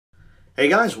Hey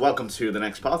guys, welcome to the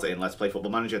next part in Let's Play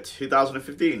Football Manager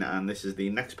 2015, and this is the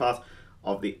next part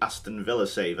of the Aston Villa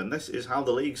save, and this is how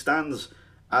the league stands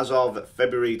as of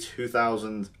February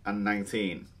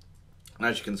 2019. And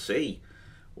as you can see,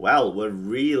 well, we're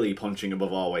really punching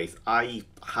above our weight. I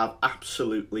have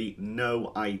absolutely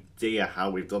no idea how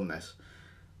we've done this.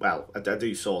 Well, I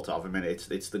do sort of. I mean,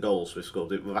 it's the goals we've scored.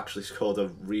 We've actually scored a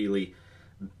really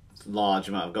large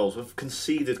amount of goals. We've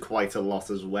conceded quite a lot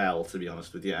as well, to be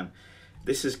honest with you. And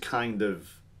this is kind of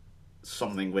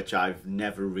something which I've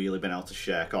never really been able to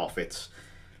shake off. It's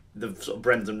the sort of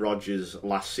Brendan Rodgers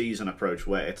last season approach,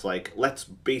 where it's like, let's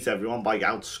beat everyone by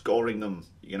outscoring them,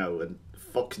 and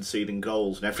fuck conceding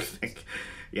goals and everything.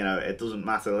 It doesn't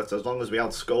matter. As long as we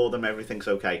outscore them, everything's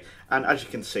okay. And as you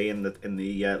can see in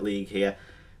the league here,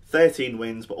 13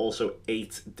 wins, but also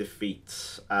 8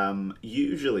 defeats.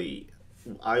 Usually,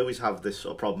 I always have this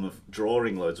sort of problem of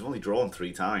drawing loads. I've only drawn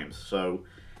 3 times, so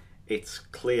it's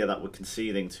clear that we're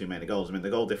conceding too many goals. I mean, the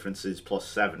goal difference is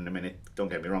 +7. I mean, don't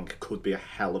get me wrong, it could be a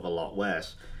hell of a lot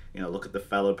worse. Look at the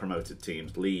fellow promoted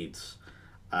teams, Leeds.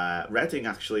 Reading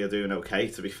actually are doing okay,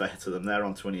 to be fair to them. They're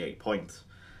on 28 points.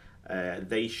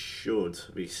 They should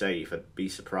be safe. I'd be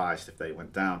surprised if they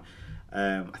went down.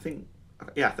 I think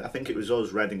it was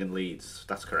us, Reading and Leeds.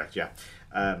 That's correct, yeah.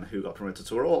 Who got promoted.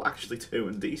 So we're all actually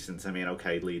doing decent. I mean,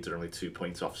 okay, Leeds are only 2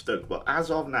 points off Stoke, but as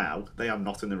of now, they are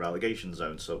not in the relegation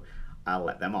zone, so I'll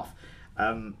let them off.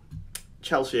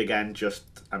 Chelsea again,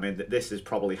 this is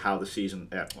probably how the season.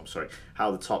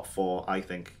 How the top 4, I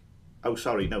think. Oh,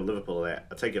 sorry, no, Liverpool there.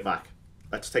 I take it back.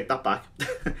 Let's take that back.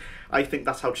 I think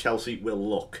that's how Chelsea will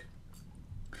look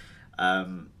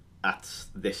at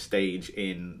this stage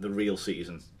in the real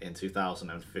season in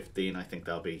 2015. I think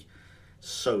they'll be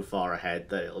so far ahead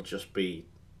that it'll just be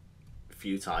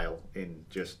futile in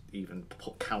just even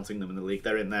counting them in the league.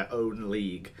 They're in their own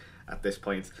league at this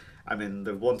point. I mean,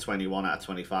 they've won 21 out of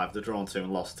 25. They've drawn 2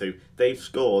 and lost 2. They've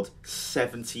scored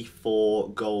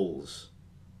 74 goals.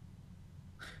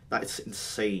 That's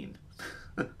insane.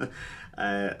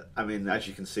 I mean, as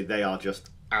you can see, they are just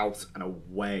out and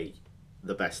away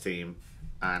the best team.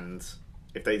 And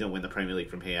if they don't win the Premier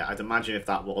League from here, I'd imagine if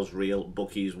that was real,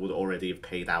 bookies would already have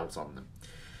paid out on them.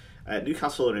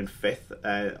 Newcastle are in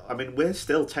 5th. I mean, we're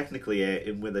still technically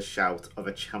in with a shout of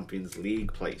a Champions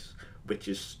League place, which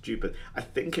is stupid. I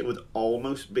think it would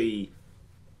almost be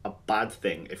a bad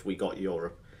thing if we got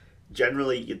Europe.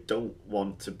 Generally, you don't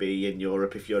want to be in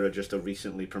Europe if you're just a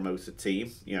recently promoted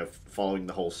team, following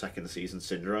the whole second season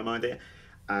syndrome idea.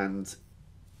 And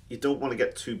you don't want to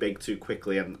get too big too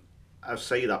quickly. And I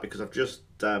say that because I've just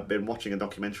been watching a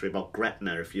documentary about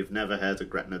Gretna. If you've never heard of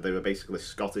Gretna, they were basically a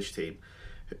Scottish team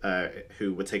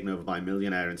who were taken over by a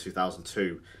millionaire in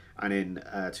 2002. And in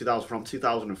from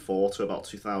 2004 to about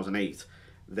 2008,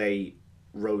 they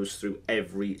rose through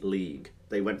every league.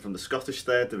 They went from the Scottish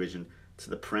 3rd Division to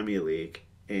the Premier League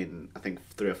in, I think,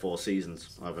 3 or 4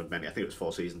 seasons. However many, I think it was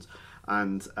 4 seasons.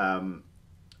 And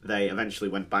they eventually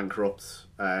went bankrupt.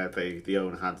 The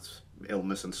owner had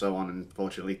illness and so on, and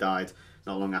unfortunately died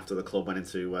not long after the club went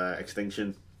into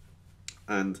extinction.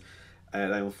 And they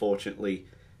unfortunately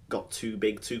got too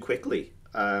big too quickly.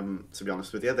 To be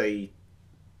honest with you, they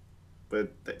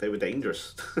were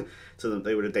dangerous to them.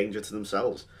 They were a danger to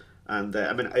themselves. And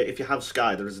I mean, if you have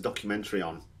Sky, there is a documentary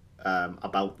on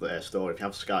about their story. If you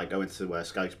have Sky, go into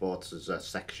Sky Sports'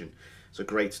 section. It's a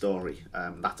great story.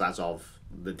 That's as of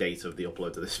the date of the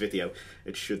upload of this video.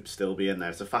 It should still be in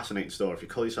there. It's a fascinating story. If you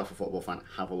call yourself a football fan,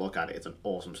 have a look at it. It's an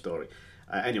awesome story.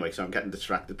 Anyway, so I'm getting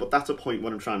distracted, but that's a point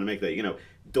what I'm trying to make, that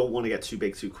don't want to get too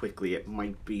big too quickly. It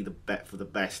might be the bet for the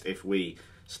best if we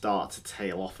start to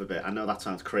tail off a bit. I know that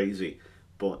sounds crazy,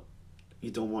 but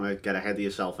you don't want to get ahead of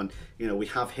yourself. And we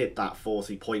have hit that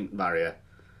 40-point barrier,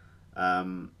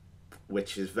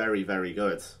 which is very, very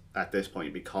good at this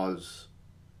point because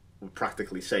we're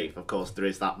practically safe. Of course, there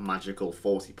is that magical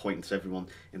 40 points. Everyone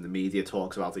in the media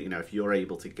talks about it. If you're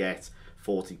able to get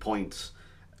 40 points,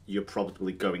 you're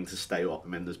probably going to stay up. I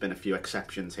mean, there's been a few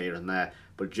exceptions here and there,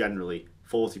 but generally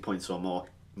 40 points or more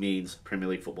means Premier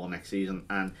League football next season.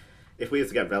 And if we were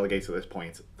to get relegated at this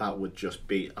point, that would just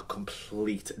be a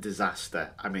complete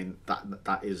disaster. I mean,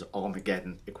 that is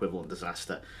Armageddon equivalent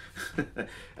disaster.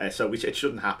 So it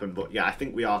shouldn't happen, but yeah, I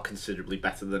think we are considerably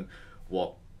better than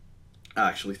what I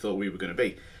actually thought we were going to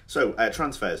be. So,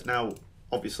 transfers. Now,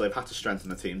 obviously, I've had to strengthen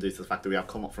the team due to the fact that we have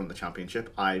come up from the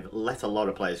Championship. I've let a lot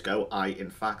of players go. I, in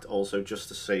fact, also, just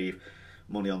to save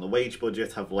money on the wage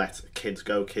budget, have let kids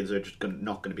go. Kids are just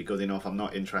not going to be good enough. I'm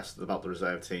not interested about the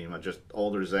reserve team. All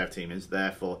the reserve team is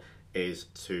there for is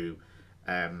to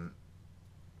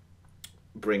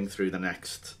bring through the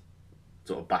next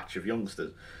sort of batch of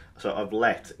youngsters. So I've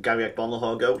let Gary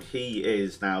Ekbonlahor go. He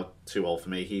is now too old for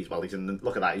me. He's in the,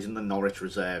 look at that, he's in the Norwich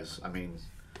reserves. I mean,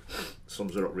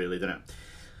 sums it up really, doesn't it?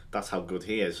 That's how good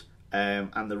he is.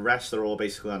 And the rest are all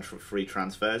basically on free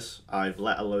transfers. I've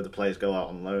let a load of players go out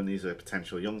on loan. These are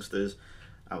potential youngsters,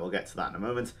 and we'll get to that in a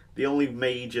moment. The only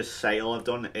major sale I've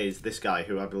done is this guy,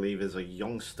 who I believe is a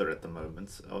youngster at the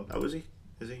moment. Oh, is he?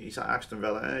 Is he? He's at Aston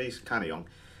Villa. He's kind of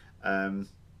young.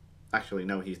 Actually,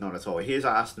 no, he's not at all. He is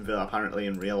at Aston Villa, apparently,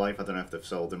 in real life. I don't know if they've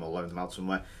sold him or loaned him out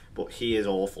somewhere, but he is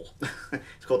awful.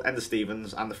 It's called Ender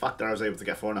Stevens, and the fact that I was able to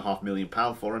get £4.5 million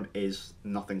for him is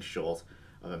nothing short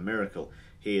of a miracle.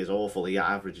 He is awful. His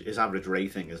average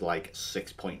rating is like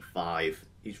 6.5.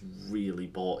 He's really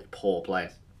poor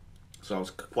player. So I was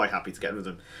quite happy to get rid of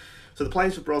him. So the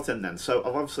players were brought in then. So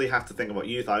I've obviously had to think about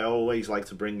youth. I always like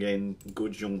to bring in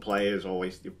good young players.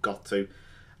 Always, you've got to.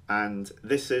 And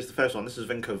this is the first one. This is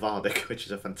Vinko Vardic, which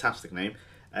is a fantastic name.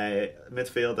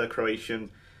 Midfielder, Croatian.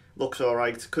 Looks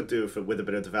alright. Could do with a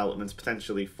bit of development.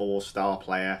 Potentially 4-star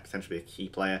player. Potentially a key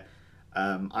player.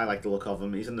 I like the look of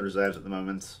him. He's in the reserves at the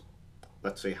moment.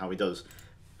 Let's see how he does.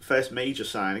 First major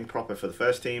signing, proper for the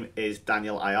first team, is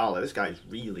Daniel Ayala. This guy is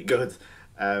really good.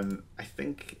 I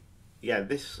think, yeah,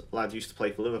 this lad used to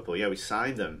play for Liverpool. Yeah, we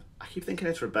signed him. I keep thinking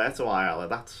it's Roberto Ayala.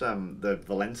 That's the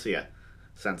Valencia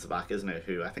centre-back, isn't it?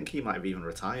 Who I think he might have even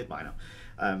retired by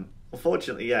now.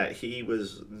 Unfortunately, yeah, he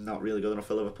was not really good enough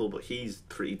for Liverpool, but he's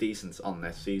pretty decent on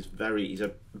this. He's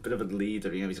a bit of a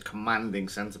leader. You know, he's a commanding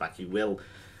centre-back.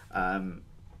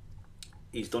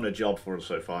 He's done a job for us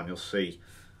so far, and you'll see.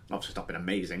 Obviously, it's not been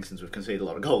amazing since we've conceded a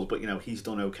lot of goals, but you know, he's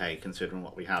done okay considering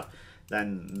what we have.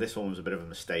 Then this one was a bit of a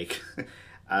mistake.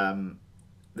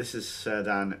 This is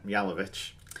Serdan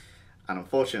Mihailovic, and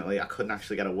unfortunately, I couldn't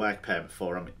actually get a work permit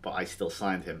for him, but I still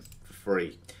signed him for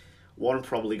free. What I'm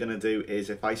probably going to do is,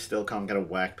 if I still can't get a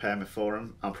work permit for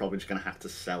him, I'm probably just going to have to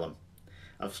sell him.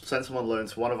 I've sent him on loan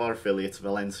to one of our affiliates,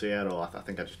 Valencia, or I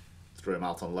think I just threw him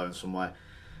out on loan somewhere.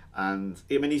 And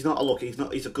I mean, he's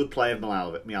a good player,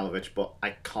 Mihailovic, but I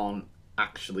can't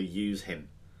actually use him.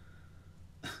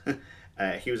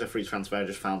 He was a free transfer. I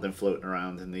just found him floating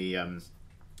around in the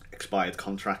expired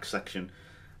contract section,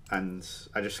 and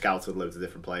I just scouted loads of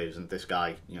different players, and this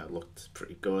guy, you know, looked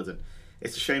pretty good. And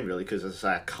it's a shame, really, because as I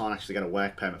say, I can't actually get a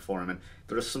work permit for him, and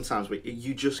there are some times where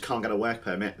you just can't get a work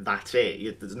permit. That's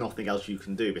it. There's nothing else you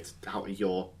can do. It's out of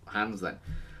your hands then.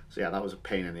 So yeah, that was a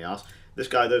pain in the arse. This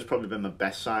guy, though, has probably been my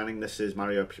best signing. This is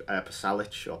Mario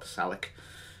Pasalic.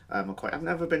 I've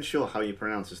never been sure how you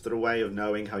pronounce. Is there a way of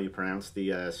knowing how you pronounce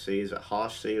the C? Is it a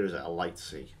harsh C or is it a light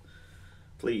C?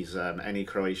 Please, any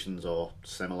Croatians or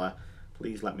similar,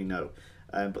 please let me know.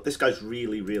 But this guy's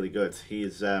really, really good. He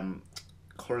is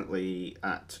currently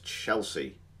at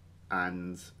Chelsea,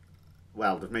 and,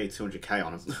 well, they've made 200k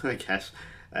on him, I guess.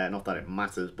 Not that it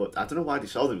matters, but I don't know why they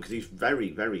sold him, because he's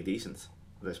very, very decent,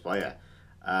 this player.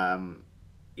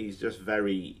 He's just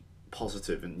very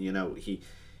positive, and you know,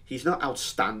 he's not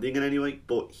outstanding in any way,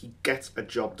 but he gets a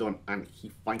job done and he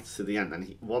fights to the end, and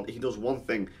he does one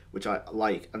thing which I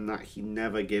like, and that he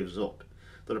never gives up.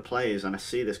 There are players, and I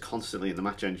see this constantly in the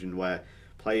match engine, where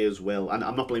players will, and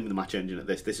I'm not blaming the match engine at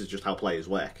this is just how players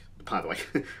work, by the way.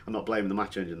 I'm not blaming the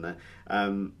match engine there.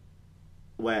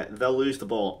 Where they'll lose the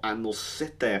ball and they'll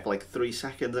sit there for like 3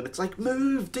 seconds, and it's like,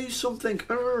 move, do something.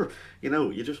 You know,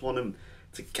 you just want him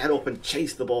to get up and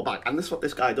chase the ball back, and this is what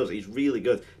this guy does. He's really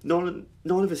good. None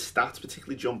of his stats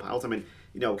particularly jump out. I mean,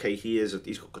 you know, okay, he's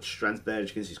got good strength there,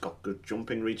 he's got good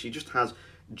jumping reach. He just has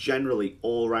generally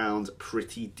all round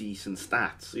pretty decent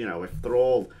stats. You know, if they're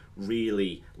all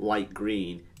really light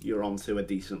green, you're onto a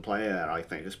decent player, I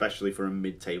think, especially for a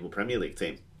mid-table Premier League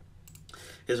team.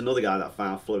 Here's another guy that I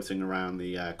found floating around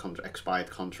the expired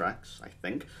contracts, I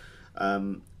think.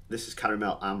 This is Karim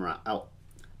El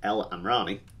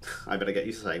Amrani. I better get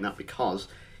used to saying that, because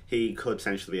he could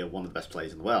potentially be one of the best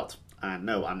players in the world. And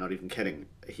no, I'm not even kidding.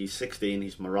 He's 16,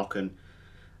 he's Moroccan,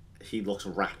 he looks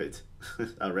rapid.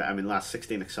 I mean, last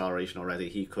 16 acceleration already.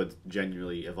 He could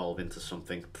genuinely evolve into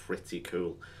something pretty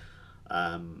cool.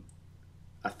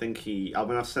 I think I'm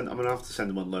gonna have to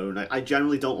send him on loan. I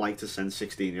generally don't like to send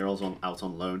 16-year-olds out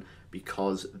on loan,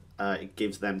 because it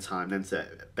gives them time then to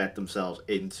bed themselves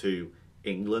into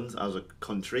England as a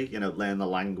country, you know, learn the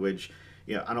language,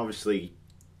 you know, and obviously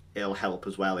it'll help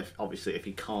as well if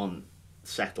he can't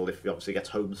settle, if he obviously gets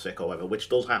homesick or whatever, which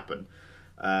does happen.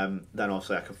 Then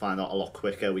obviously I can find out a lot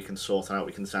quicker. We can sort it out.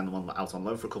 We can send him out on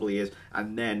loan for a couple of years,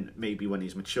 and then maybe when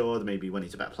he's matured, maybe when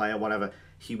he's a better player, whatever,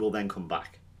 he will then come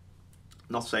back.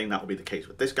 Not saying that will be the case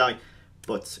with this guy,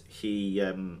 but he.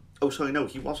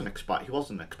 He was an expired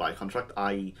contract.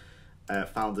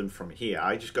 found him from here.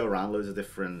 I just go around loads of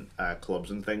different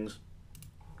clubs and things.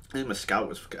 I think my scout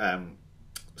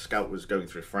was going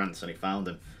through France and he found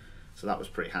him, so that was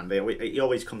pretty handy. He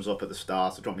always comes up at the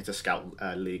start. Do you want me to scout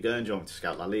Liga? And do you want me to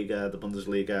scout La Liga, the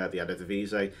Bundesliga, the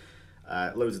Eredivisie?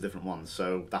 Loads of different ones.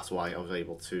 So that's why I was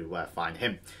able to find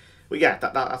him. But yeah,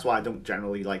 that's why I don't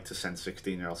generally like to send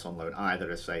 16-year-olds on loan either,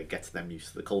 as say get them used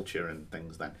to the culture and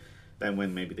things. Then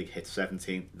when maybe they hit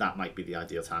 17, that might be the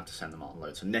ideal time to send them on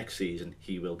loan. So next season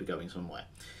he will be going somewhere.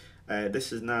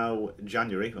 This is now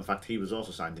January. In fact, he was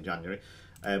also signed in January.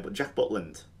 But Jack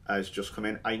Butland has just come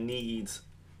in. I need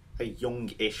a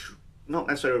young-ish, not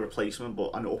necessarily a replacement,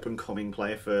 but an up-and-coming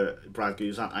player for Brad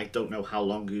Guzan. I don't know how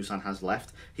long Guzan has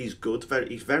left. He's good.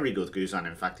 He's very good, Guzan.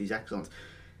 In fact, he's excellent.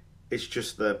 It's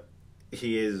just that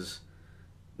he is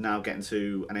now getting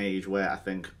to an age where I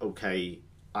think, okay,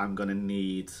 I'm going to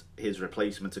need his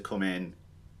replacement to come in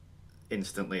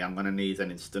instantly. I'm going to need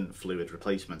an instant fluid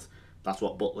replacement. That's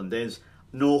what Butland is.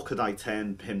 Nor could I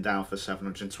turn him down for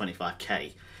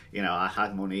 725k. You know, I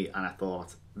had money and I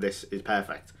thought, this is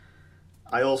perfect.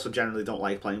 I also generally don't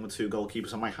like playing with two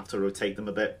goalkeepers. I might have to rotate them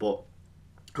a bit, but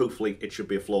hopefully it should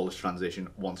be a flawless transition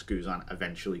once Guzan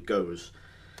eventually goes.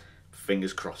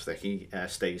 Fingers crossed that he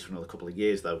stays for another couple of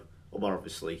years, though. Or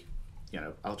obviously, you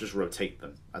know, I'll just rotate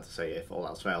them, as I say, if all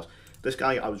else fails. This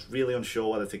guy, I was really unsure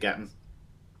whether to get him.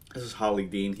 This is Harley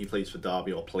Dean. He plays for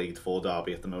Derby, or played for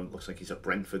Derby at the moment. Looks like he's at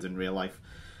Brentford in real life.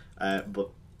 But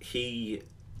he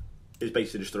is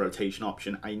basically just a rotation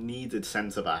option. I needed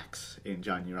centre-backs in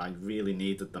January. I really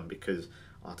needed them because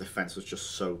our defence was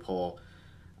just so poor.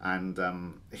 And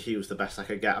he was the best I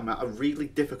could get. I'm at a really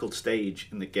difficult stage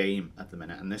in the game at the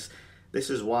minute. And this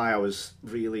is why I was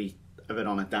really a bit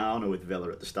on a downer with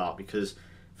Villa at the start. Because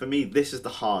for me, this is the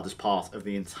hardest part of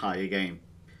the entire game.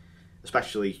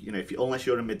 Especially, you know, unless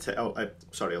you're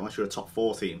a top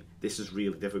 4 team, this is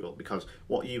really difficult because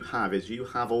what you have is you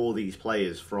have all these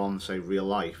players from, say, real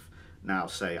life. Now,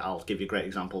 say, I'll give you great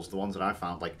examples, the ones that I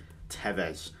found, like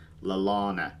Tevez,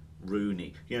 Lallana,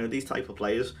 Rooney. You know, these type of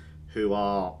players who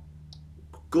are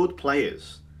good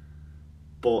players,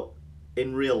 but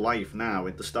in real life now,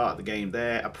 at the start of the game,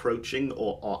 they're approaching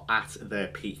or are at their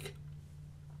peak.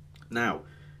 Now,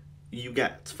 you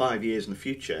get 5 years in the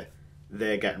future,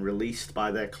 they're getting released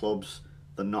by their clubs.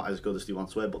 They're not as good as they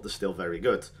once were, but they're still very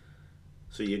good.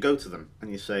 So you go to them and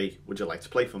you say, would you like to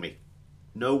play for me?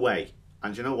 No way.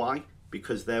 And you know why?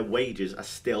 Because their wages are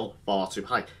still far too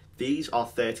high. These are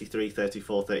 33,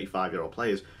 34, 35-year-old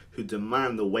players who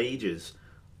demand the wages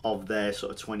of their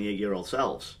sort of 28-year-old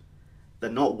selves. They're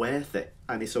not worth it.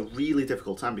 And it's a really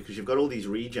difficult time because you've got all these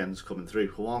regens coming through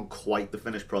who aren't quite the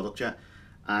finished product yet.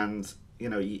 And you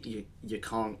know, you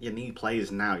need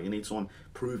players now. You need someone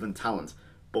proven talent.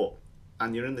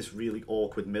 And you're in this really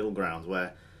awkward middle ground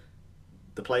where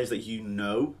the players that you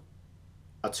know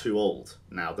are too old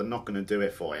now. They're not going to do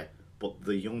it for you. But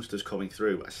the youngsters coming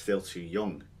through are still too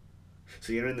young.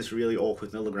 So you're in this really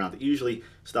awkward middle ground that usually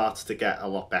starts to get a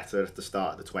lot better at the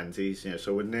start of the 20s. You know,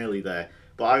 so we're nearly there.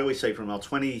 But I always say from about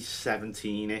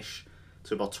 2017-ish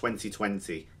to about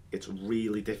 2020, it's a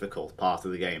really difficult part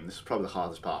of the game. This is probably the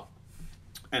hardest part.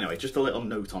 Anyway, just a little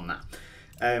note on that.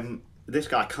 This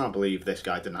guy, I can't believe this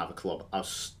guy didn't have a club. I was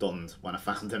stunned when I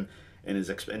found him in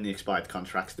the expired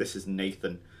contracts. This is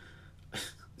Nathan.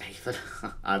 Nathan?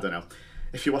 I don't know.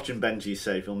 If you're watching Benji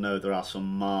Save, you'll know there are some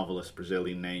marvellous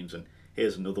Brazilian names, and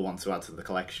here's another one to add to the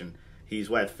collection. He's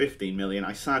worth 15 million.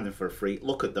 I signed him for a free.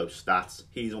 Look at those stats.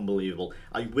 He's unbelievable.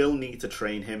 I will need to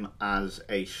train him as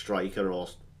a striker or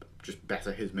just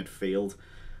better his midfield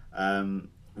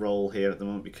role here at the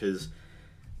moment because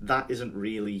that isn't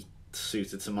really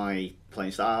suited to my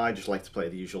playing style. I just like to play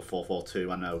the usual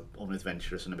 4-4-2. I know,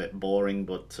 unadventurous and a bit boring,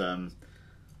 but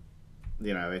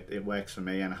you know, it works for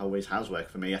me and it always has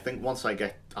worked for me. I think once I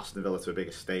get Aston Villa to a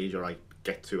bigger stage or I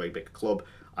get to a big club,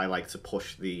 I like to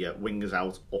push the wingers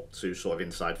out up to sort of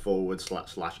inside forward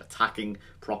slash attacking,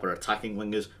 proper attacking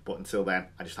wingers. But until then,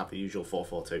 I just have the usual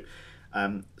 4-4-2.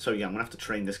 So yeah, I'm going to have to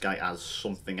train this guy as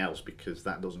something else because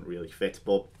that doesn't really fit.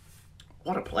 But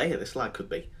what a player this lad could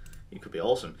be. He could be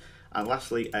awesome. And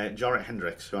lastly, Jorrit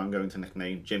Hendricks, who I'm going to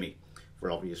nickname Jimmy for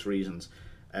obvious reasons.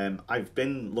 I've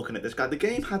been looking at this guy. The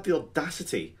game had the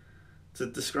audacity to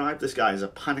describe this guy as a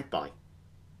panic buy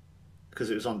because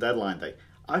it was on deadline day.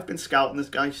 I've been scouting this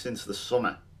guy since the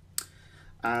summer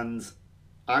and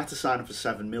I had to sign him for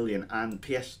 7 million and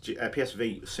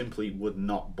PSV simply would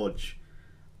not budge.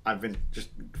 I've been just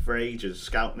for ages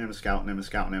scouting him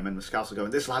and the scouts are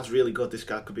going, this lad's really good, this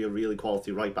guy could be a really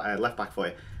quality left back for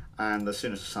you. And as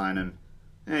soon as I sign him,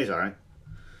 yeah, he's alright.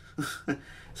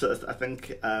 So I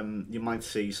think you might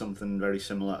see something very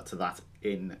similar to that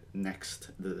in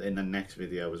the next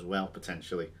video as well,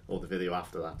 potentially, or the video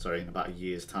after that. Sorry, in about a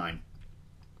year's time.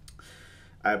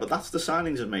 But that's the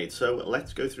signings I've made. So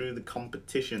let's go through the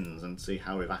competitions and see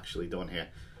how we've actually done here.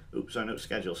 Oops, sorry, no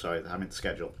schedule. Sorry, I meant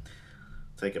schedule.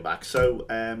 Take it back. So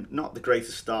not the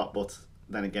greatest start, but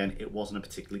then again, it wasn't a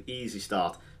particularly easy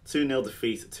start. 2-0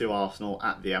 defeat to Arsenal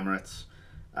at the Emirates.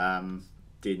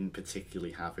 Didn't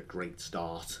particularly have a great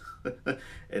start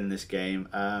in this game.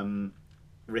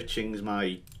 Richings,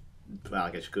 well, I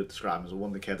guess you could describe him as a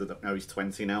wonder kid. I don't know, he's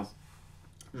 20 now.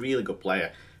 Really good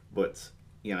player, but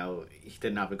you know, he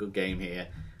didn't have a good game here,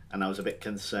 and I was a bit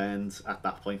concerned at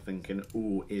that point, thinking,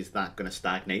 "Ooh, is that going to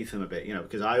stagnate him a bit?" You know,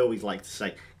 because I always like to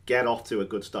say, get off to a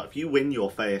good start. If you win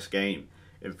your first game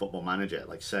in Football Manager,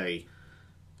 like say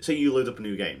you load up a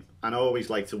new game, and I always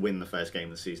like to win the first game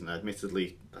of the season.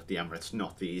 Admittedly, at the Emirates,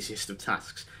 not the easiest of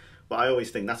tasks, but I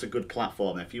always think that's a good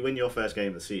platform. If you win your first game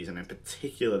of the season, in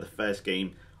particular the first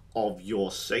game of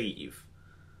your save,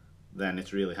 then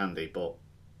it's really handy. But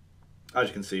as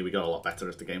you can see, we got a lot better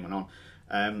as the game went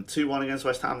on. 2-1 against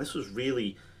West Ham. This was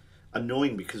really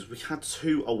annoying because we had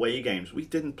 2 away games. We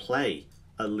didn't play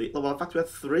well, in fact, we had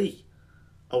 3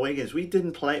 away games. We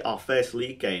didn't play our first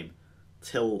league game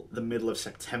till the middle of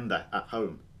September at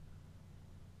home.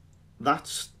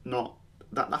 That's not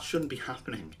that shouldn't be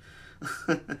happening.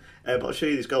 But I'll show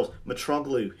you these goals.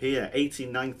 Mitroglou here,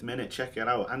 89th minute. Check it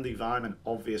out. Andy Weimann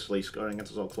obviously scoring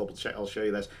against his old club. I'll show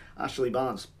you this. Ashley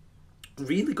Barnes,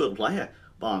 really good player.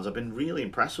 Barnes, I've been really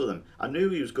impressed with him. I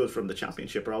knew he was good from the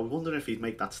Championship, but I was wondering if he'd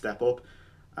make that step up,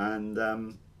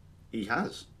 and he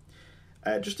has.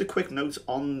 Just a quick note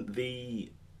on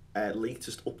the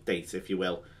latest update, if you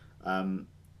will.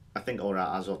 I think, or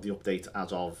as of the update,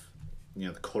 as of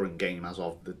the current game, as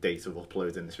of the date of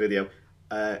uploading this video.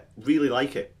 Really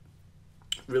like it.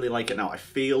 Really like it now. I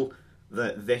feel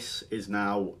that this is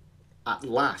now at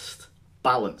last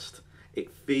balanced. It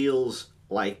feels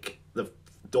like they've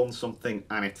done something,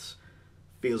 and it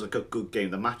feels like a good game.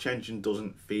 The match engine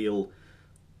doesn't feel,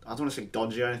 I don't want to say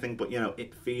dodgy or anything, but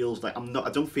it feels like I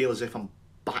don't feel as if I'm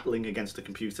battling against the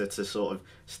computer to sort of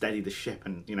steady the ship,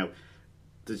 and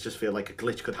does just feel like a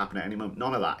glitch could happen at any moment.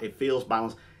 None of that. It feels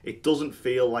balanced. It doesn't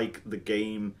feel like the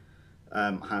game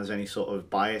has any sort of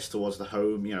bias towards the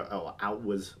home, or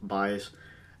outwards bias,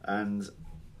 and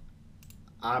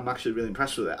I'm actually really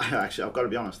impressed with it. Actually, I've got to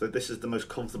be honest, that this is the most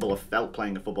comfortable I've felt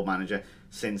playing a Football Manager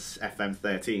since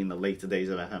FM13, the later days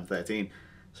of FM13.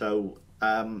 So,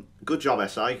 good job,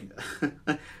 SI.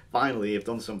 Finally, you've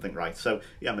done something right. So,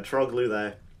 yeah, Mitroglou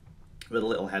there with a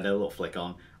little header, a little flick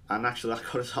on. And actually, that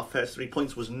got us our first 3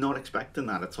 points. Was not expecting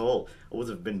that at all. I would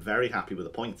have been very happy with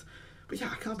the point. But yeah,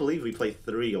 I can't believe we played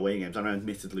 3 away games. I know,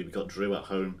 admittedly, we got drew at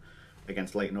home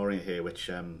against Leyton Orient here, which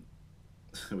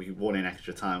we won in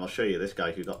extra time. I'll show you this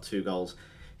guy who got 2 goals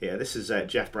here. This is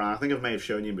Jeff Brown. I think I may have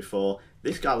shown you before.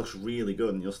 This guy looks really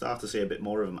good, and you'll start to see a bit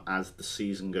more of him as the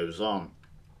season goes on.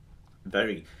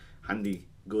 Very handy,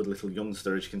 good little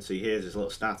youngster, as you can see. Here's his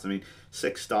little stats. I mean,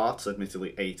 6 starts,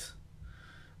 admittedly 8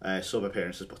 sub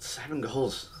appearances, but 7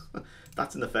 goals.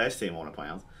 That's in the first team, I want to point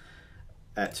out.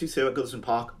 2-2 at Goodison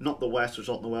Park. Not the worst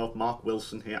result in the world. Mark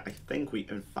Wilson here. I think we,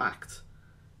 in fact,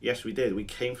 yes, we did. We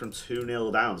came from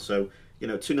 2-0 down. So,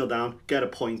 2-0 down, get a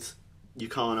point. You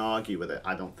can't argue with it,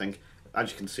 I don't think.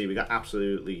 As you can see, we got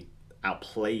absolutely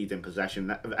outplayed in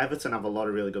possession. Everton have a lot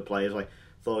of really good players like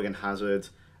Thorgan Hazard,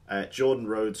 Jordan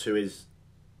Rhodes, who is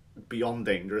beyond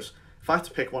dangerous. If I had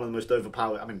to pick one of the most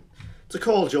overpowered, I mean, to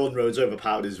call Jordan Rhodes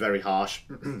overpowered is very harsh,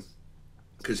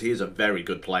 because he is a very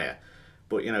good player.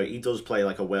 But, he does play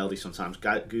like a worldie sometimes.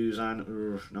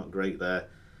 Guzan, not great there.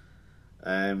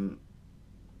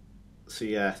 So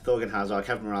yeah, Thorgan Hazard,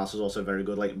 Kevin Morales is also very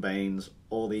good. Leighton Baines,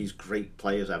 all these great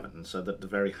players, Everton. So they're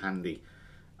very handy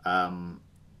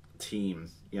team.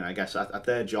 I guess at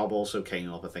their job also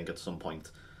came up, I think, at some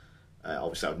point.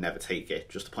 Obviously, I would never take it.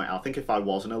 Just to point out, I think if I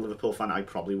wasn't a Liverpool fan, I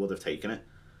probably would have taken it.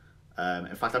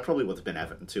 In fact, I probably would have been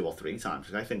Everton 2 or 3 times,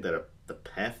 because I think they're the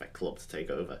perfect club to take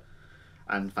over.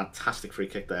 And fantastic free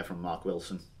kick there from Mark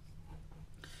Wilson.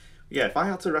 Yeah, if I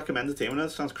had to recommend a team, I know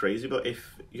this sounds crazy, but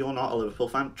if you're not a Liverpool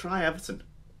fan, try Everton.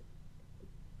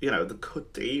 The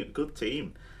good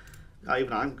team.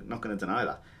 Even I'm not going to deny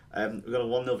that. We've got a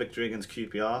 1-0 victory against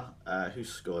QPR. Who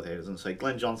scored here? It doesn't say.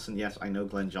 Glenn Johnson, yes, I know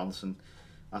Glenn Johnson.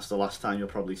 That's the last time you'll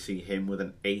probably see him with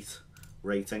an 8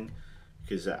 rating.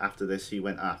 Because after this, he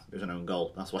went, it was an own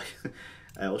goal. That's why.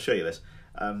 I'll show you this.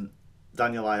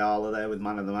 Daniel Ayala there with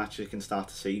man of the match. You can start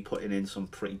to see putting in some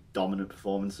pretty dominant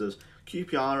performances.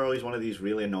 QPR are always one of these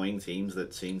really annoying teams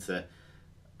that seem to...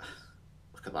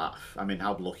 Look at that. I mean,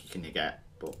 how lucky can you get?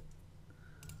 but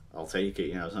I'll take it.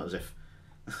 You know, it's not as if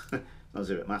not as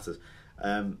if it matters.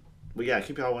 But yeah,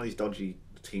 keep your eye on one of these dodgy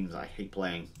teams I hate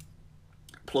playing.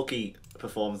 Plucky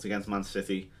performance against Man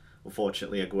City.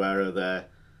 Unfortunately, Aguero there.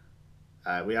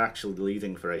 We are actually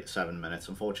leading for 7 minutes.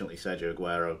 Unfortunately, Sergio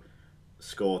Aguero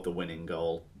scored the winning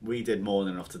goal. We did more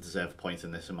than enough to deserve a point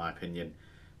in this, in my opinion.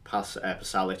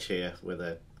 Pasalic here with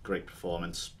a great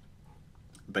performance.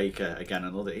 Baker again,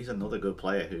 he's another good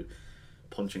player who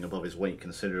punching above his weight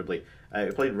considerably.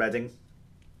 We played Reading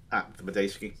at the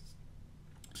Medeski,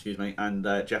 excuse me, and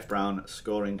Jeff Brown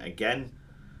scoring again.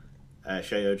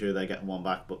 Shea Ojo, they're getting one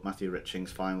back, but Matthew Richings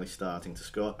finally starting to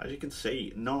score. As you can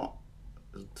see, not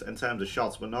in terms of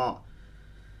shots, we're not.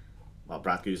 Well,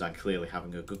 Brad Guzan clearly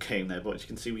having a good game there, but as you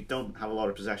can see, we don't have a lot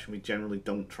of possession. We generally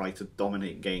don't try to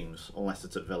dominate games unless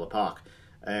it's at Villa Park.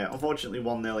 Unfortunately,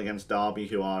 1-0 against Derby,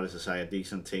 who are, as I say, a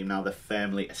decent team. Now they're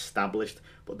firmly established.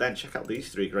 But then check out these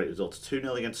three great results.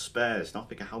 2-0 against Spurs. Not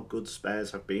because how good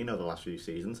Spurs have been over the last few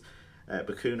seasons.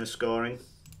 Bakuna scoring.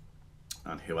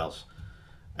 And who else?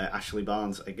 Ashley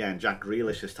Barnes again. Jack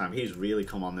Grealish this time. He's really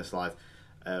come on this live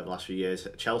the last few years.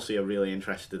 Chelsea are really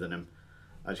interested in him.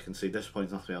 As you can see,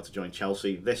 disappointed not to be able to join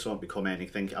Chelsea. This won't become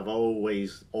anything. I've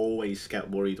always get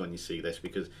worried when you see this,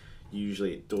 because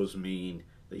usually it does mean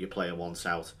that your player wants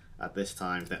out. At this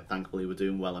time, thankfully we're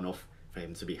doing well enough for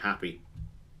him to be happy.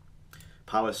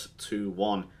 Palace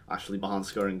 2-1. Ashley Barnes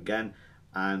scoring again.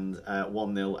 And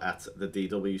 1-0 at the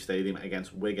DW Stadium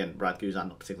against Wigan. Brad Guzan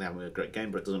not particularly having a great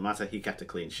game, but it doesn't matter. He kept a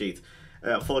clean sheet.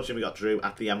 Unfortunately, we got Drew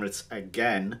at the Emirates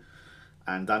again.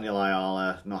 And Daniel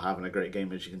Ayala not having a great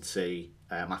game, as you can see.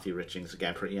 Matthew Richings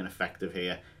again pretty ineffective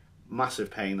here. Massive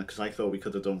pain, because I thought we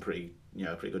could have done pretty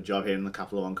good job here in the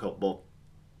Capital One Cup, but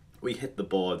we hit the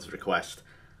board's request.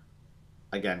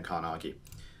 Again, can't argue.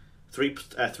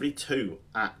 3-2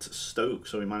 at Stoke,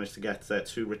 so we managed to get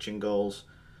 2 Riching goals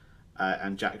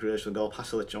and Jack Grealish with a goal.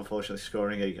 Pasalic unfortunately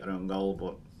scoring an own goal,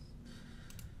 but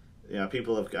you know,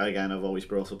 people have always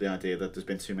brought up the idea that there's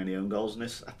been too many own goals in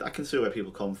this. I can see where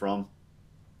people come from.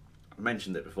 I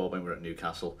mentioned it before when we were at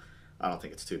Newcastle. I don't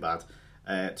think it's too bad.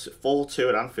 It's 4-2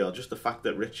 at Anfield. Just the fact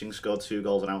that Riching scored 2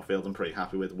 goals at Anfield, I'm pretty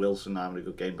happy with. Wilson not having a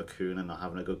good game, Bakuna not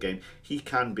having a good game. He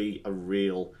can be a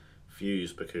real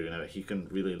fuse, Bakuna. He can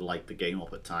really light the game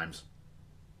up at times.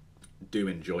 Do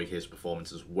enjoy his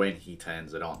performances when he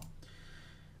turns it on.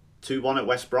 2-1 at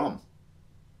West Brom.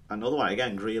 Another one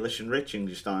again. Grealish and Riching.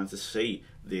 You're starting to see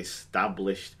the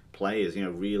established players,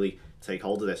 really take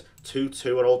hold of this.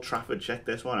 2-2 at Old Trafford. Check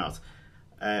this one out.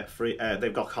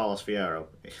 They've got Carlos Fierro.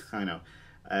 I know.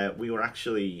 We were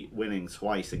actually winning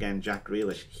twice. Again, Jack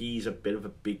Grealish. He's a bit of a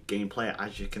big game player,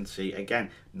 as you can see.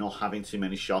 Again, not having too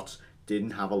many shots.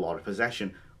 Didn't have a lot of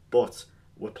possession. But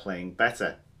we're playing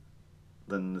better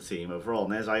than the team overall.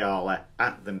 And there's Ayala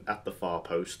at the far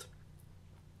post.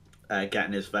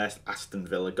 Getting his first Aston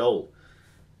Villa goal.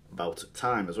 About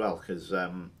time as well, because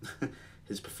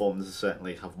his performances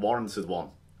certainly have warranted one.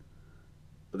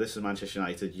 But this is Manchester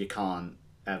United. You can't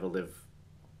ever live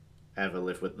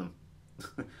with them.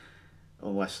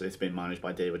 Unless it's been managed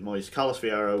by David Moyes. Carlos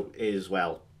Fierro is,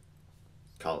 well,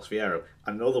 Carlos Fierro.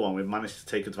 Another one, we've managed to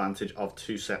take advantage of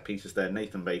 2 set pieces there.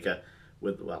 Nathan Baker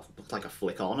with, well, looked like a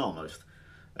flick on almost.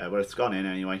 But it's gone in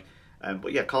anyway.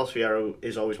 But yeah, Carlos Fierro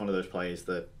is always one of those players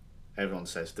that everyone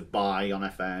says to buy on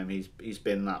FM. He's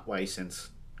been that way since,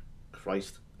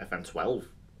 Christ, FM 12,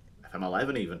 FM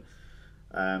 11 even.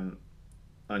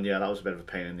 And yeah, that was a bit of a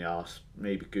pain in the arse.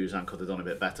 Maybe Guzan could have done a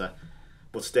bit better.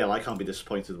 But still, I can't be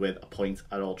disappointed with a point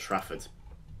at Old Trafford.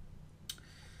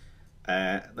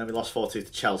 Then we lost 4-2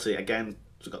 to Chelsea. Again,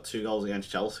 we got 2 goals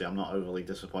against Chelsea. I'm not overly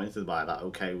disappointed by that.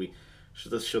 Okay, we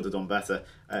should have done better.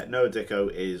 Noah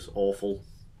Dicko is awful.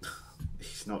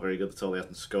 He's not very good at all. He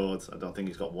hasn't scored. I don't think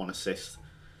he's got 1 assist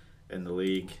in the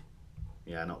league.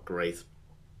 Yeah, not great.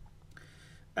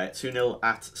 2-0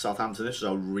 at Southampton. This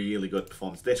was a really good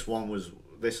performance. This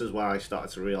is where I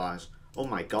started to realise, oh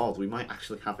my God, we might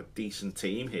actually have a decent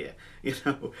team here.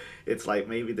 It's like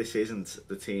maybe this isn't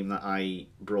the team that I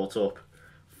brought up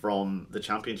from the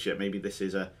Championship. Maybe this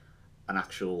is an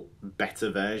actual better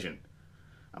version.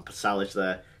 And Pasalic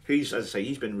there, as I say,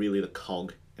 he's been really the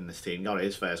cog in this team. Got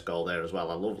his first goal there as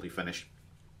well. A lovely finish.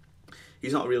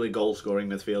 He's not really a goal-scoring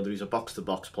midfielder. He's a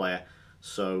box-to-box player.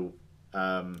 So,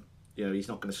 he's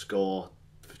not going to score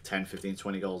 10, 15,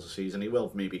 20 goals a season. He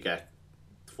will maybe get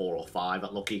 4 or 5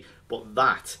 at lucky. But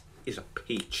that is a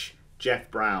peach.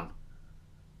 Jeff Brown.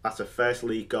 That's a first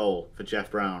league goal for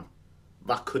Jeff Brown.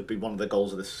 That could be one of the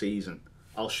goals of the season.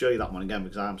 I'll show you that one again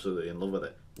because I'm absolutely in love with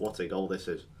it. What a goal this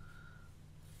is.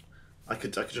 I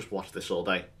could just watch this all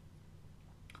day.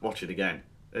 Watch it again.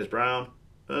 There's Brown.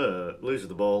 Loses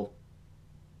the ball.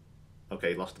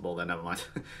 Okay, lost the ball there, never mind.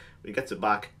 He gets it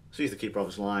back, sees the keeper off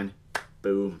his line.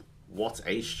 Boom. What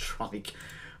a strike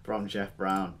from Jeff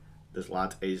Brown. This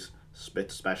lad is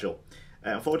spit special.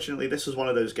 Unfortunately, this was one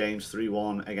of those games,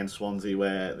 3-1 against Swansea,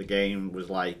 where the game was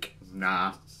like,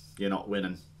 nah, you're not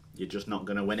winning. You're just not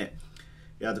going to win it.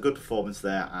 He had a good performance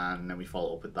there, and then we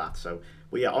followed up with that. So,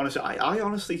 well, yeah, honestly, I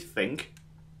honestly think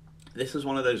this is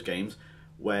one of those games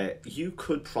where you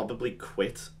could probably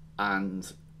quit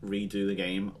and redo the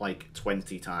game like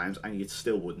 20 times, and you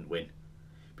still wouldn't win.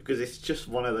 Because it's just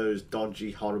one of those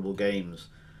dodgy, horrible games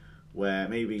where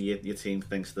maybe your team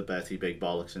thinks they're Bertie Big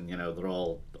Bollocks and, you know, they're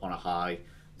all on a high,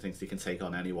 thinks they can take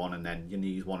on anyone, and then you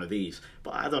need one of these.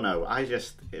 But I don't know,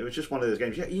 it was just one of those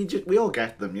games, we all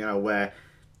get them, you know, where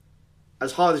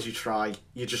as hard as you try,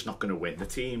 you're just not going to win. The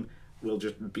team will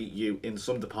just beat you in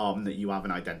some department that you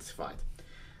haven't identified.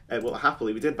 Well,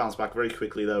 happily, we did bounce back very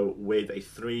quickly, though, with a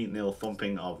 3-0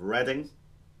 thumping of Reading.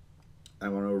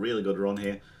 And we're on a really good run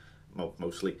here. Well,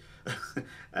 mostly.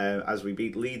 As we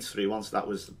beat Leeds 3-1, so that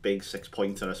was a big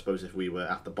 6-pointer, I suppose, if we were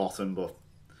at the bottom,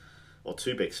 or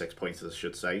 2 big 6-pointers, I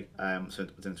should say,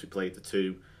 since we played the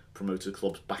 2 promoted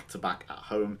clubs back-to-back at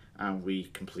home, and we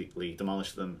completely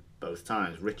demolished them both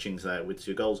times. Richings there with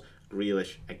 2 goals,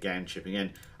 Grealish again chipping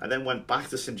in, and then went back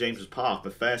to St James's Park,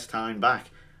 the first time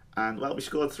back, and, well, we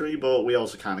scored 3, but we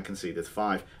also kind of conceded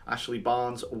 5. Ashley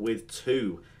Barnes with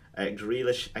 2.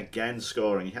 Grealish again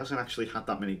scoring. He hasn't actually had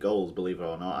that many goals, believe it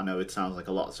or not. I know it sounds like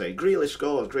a lot to say, Grealish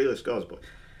scores, but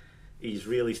he's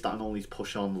really starting all these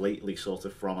push on lately, sort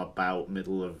of from about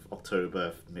middle of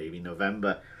October, maybe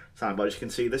November time. But as you can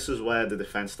see, this is where the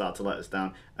defence started to let us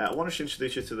down. I want to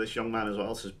introduce you to this young man as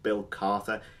well. This is Bill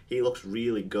Carter. He looks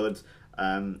really good.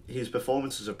 His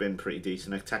performances have been pretty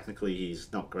decent. Technically,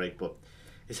 he's not great, but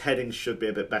his heading should be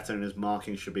a bit better and his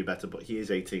marking should be better, but he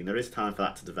is 18. There is time for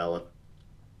that to develop.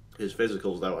 His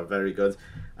physicals, though, are very good,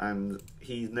 and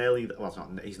he's nearly, well,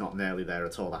 he's not nearly there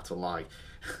at all, that's a lie.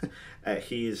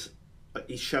 He's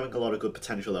showing a lot of good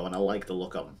potential, though, and I like the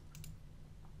look of him.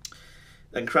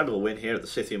 Incredible win here at the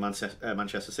City of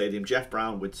Manchester Stadium. Jeff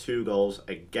Brown with 2 goals,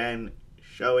 again,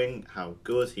 showing how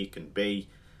good he can be.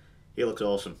 He looks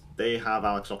awesome. They have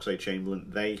Alex Oxlade-Chamberlain,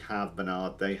 they have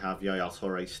Bernard, they have Yaya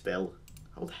Toure still.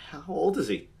 How old is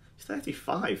he? He's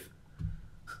 35.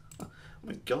 Oh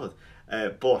my god.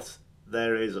 But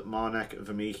there is Marnek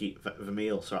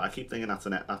Vermeulen. Sorry, I keep thinking that's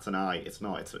an I. It's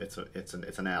not. It's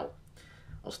an L.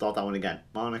 I'll start that one again.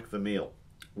 Marnek Vermeulen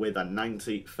with a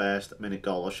 91st minute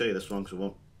goal. I'll show you this one because we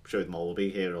won't show them all. We'll be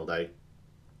here all day.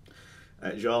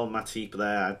 Joel Matip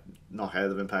there. I've not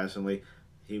heard of him personally.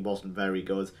 He wasn't very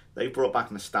good. They brought back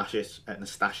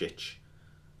Nastasic.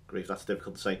 Grief, that's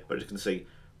difficult to say. But as you can see,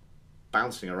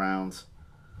 bouncing around.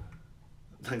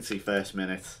 91st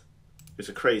minute. It was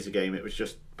a crazy game. It was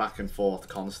just back and forth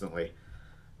constantly.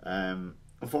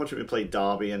 Unfortunately, we played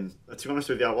Derby, and to be honest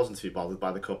with you, I wasn't too bothered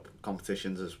by the cup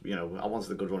competitions. As you know, I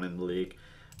wanted a good run in the league.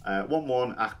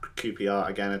 1-1 at QPR,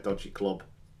 again a dodgy club.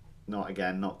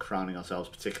 Not crowning ourselves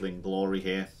particularly in glory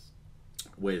here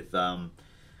with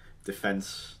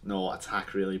defence nor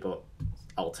attack really, but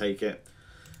I'll take it.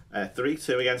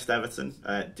 3-2 against Everton.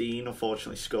 Dean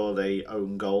unfortunately scored a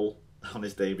own goal on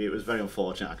his debut. It was very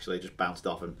unfortunate actually, just bounced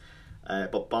off him.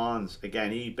 But Barnes,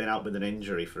 again, he'd been out with an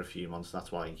injury for a few months.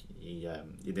 That's why you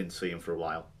didn't see him for a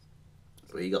while.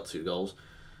 But he got 2 goals.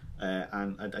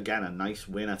 And again, a nice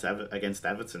win against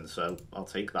Everton, so I'll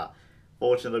take that.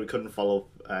 Fortunately, we couldn't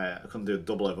couldn't do a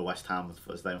double over West Ham,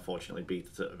 as they unfortunately beat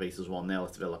us 1-0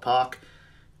 at Villa Park.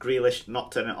 Grealish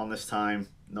not turning it on this time,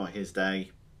 not his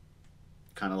day.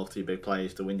 Kind of look to your big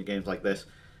players to win your games like this.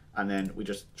 And then we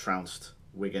just trounced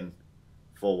Wigan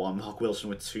 4-1. Mark Wilson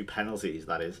with 2 penalties,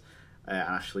 that is. And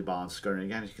Ashley Barnes scoring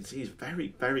again. As you can see, he's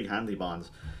very, very handy,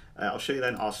 Barnes. I'll show you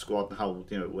then our squad and how,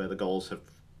 where the goals have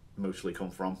mostly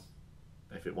come from.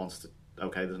 If it wants to,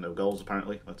 okay, there's no goals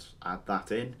apparently. Let's add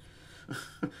that in.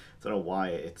 Don't know why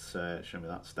it's showing me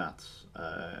that stats.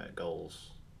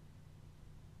 Goals.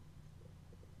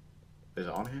 Is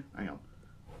it on here? Hang on.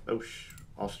 Oh,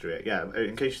 Austria. Yeah,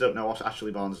 in case you don't know,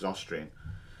 Ashley Barnes is Austrian.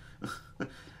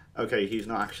 Okay, he's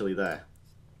not actually there.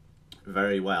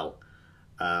 Very well.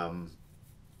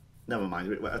 Never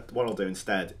mind. What I'll do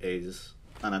instead is,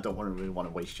 and I don't really want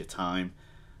to waste your time,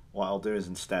 what I'll do is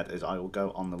instead is I will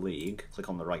go on the league, click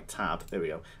on the right tab, there we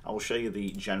go. I will show you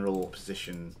the general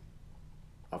position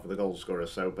of the goal scorer.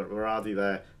 So, but Berardi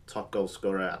there, top goal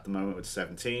scorer at the moment with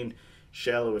 17.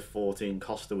 Schürrle with 14,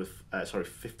 Costa with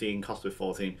 15, Costa with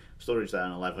 14, Sturridge there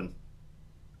on 11,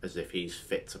 as if he's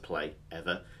fit to play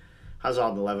ever. Hazard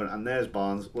on 11, and there's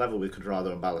Barnes, level with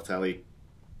Cuadrado and Balotelli.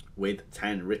 with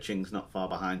 10. Richings not far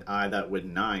behind either with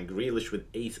 9. Grealish with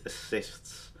 8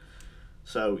 assists.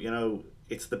 So, you know,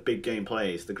 it's the big game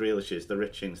plays, the Grealishes, the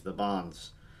Richings, the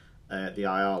Barnes, the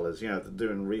Ayalas. You know, they're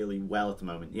doing really well at the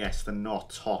moment. Yes, they're not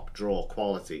top draw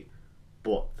quality,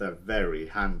 but they're very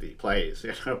handy players,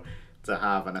 you know, to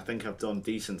have. And I think I've done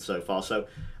decent so far. So,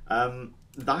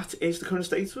 that is the current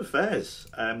state of affairs.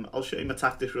 I'll show you my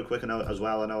tactics real quick as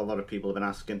well. I know a lot of people have been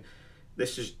asking.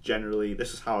 This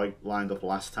is how I lined up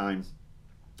last time.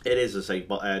 It is, as I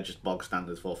say, just bog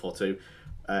standard 4-4-2.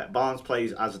 Barnes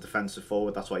plays as a defensive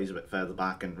forward. That's why he's a bit further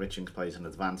back, and Richings plays in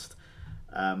advanced.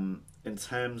 In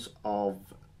terms of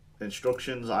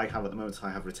instructions, I have at the moment,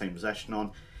 I have retained possession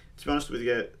on. To be honest with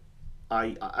you,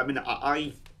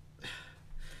 I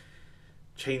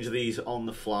change these on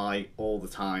the fly all the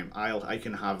time. I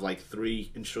can have like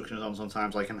 3 instructions on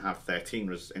sometimes. I can have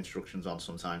 13 instructions on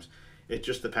sometimes. It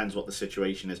just depends what the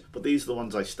situation is. But these are the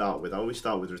ones I start with. I always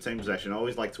start with retain possession. I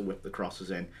always like to whip the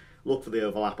crosses in. Look for the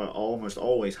overlap. I almost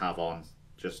always have on,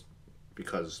 just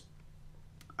because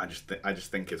I just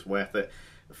think it's worth it.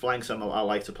 Flying some, I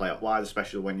like to play out wide,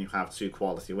 especially when you have 2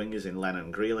 quality wingers in Lennon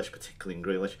and Grealish, particularly in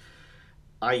Grealish.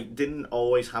 I didn't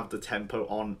always have the tempo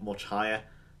on much higher,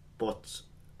 but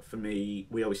for me,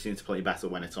 we always seem to play better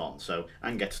when it's on. So,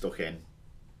 and get stuck in.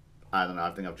 I don't know,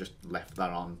 I think I've just left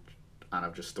that on and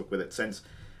I've just stuck with it since.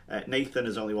 Nathan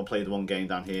has only played 1 game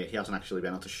down here. He hasn't actually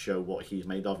been able to show what he's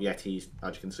made of yet. He's,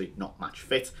 as you can see, not match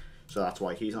fit. So that's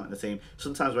why he's not in the team.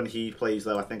 Sometimes when he plays,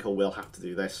 though, I think I will have to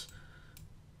do this.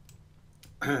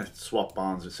 Swap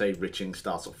Barnes and say Riching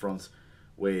starts up front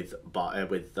with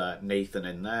Nathan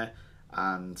in there.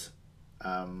 And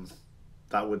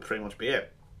that would pretty much be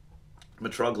it.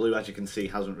 Mitroglou, as you can see,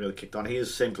 hasn't really kicked on. He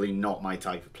is simply not my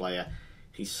type of player.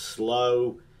 He's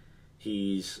slow,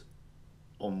 he's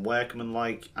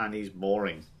unworkmanlike, and he's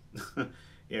boring. You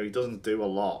know, he doesn't do a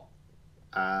lot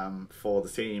for the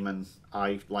team, and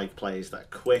I like players that are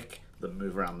quick, that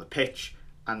move around the pitch,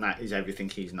 and that is everything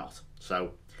he's not.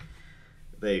 So,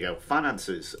 there you go.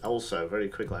 Finances, also, very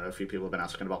quickly, I know a few people have been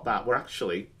asking about that. We're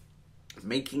actually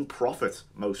making profit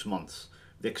most months,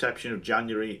 with the exception of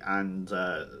January and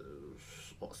I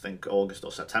think August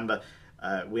or September.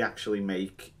 We actually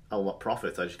make a lot of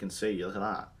profit, as you can see. Look at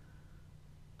that.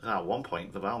 At one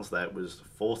point, the balance there was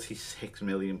 £46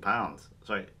 million.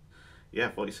 Sorry,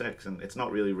 yeah, 46, and it's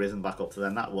not really risen back up to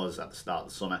then. That was at the start of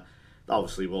the summer.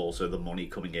 Obviously, also the money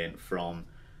coming in from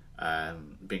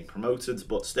being promoted,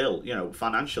 but still, you know,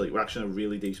 financially, we're actually in a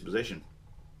really decent position.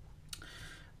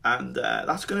 And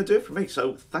that's going to do it for me.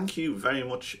 So thank you very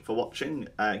much for watching.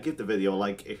 Give the video a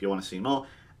like if you want to see more.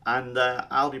 And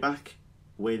I'll be back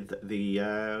with the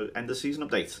end of season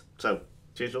update. So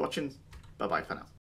cheers for watching. Bye bye for now.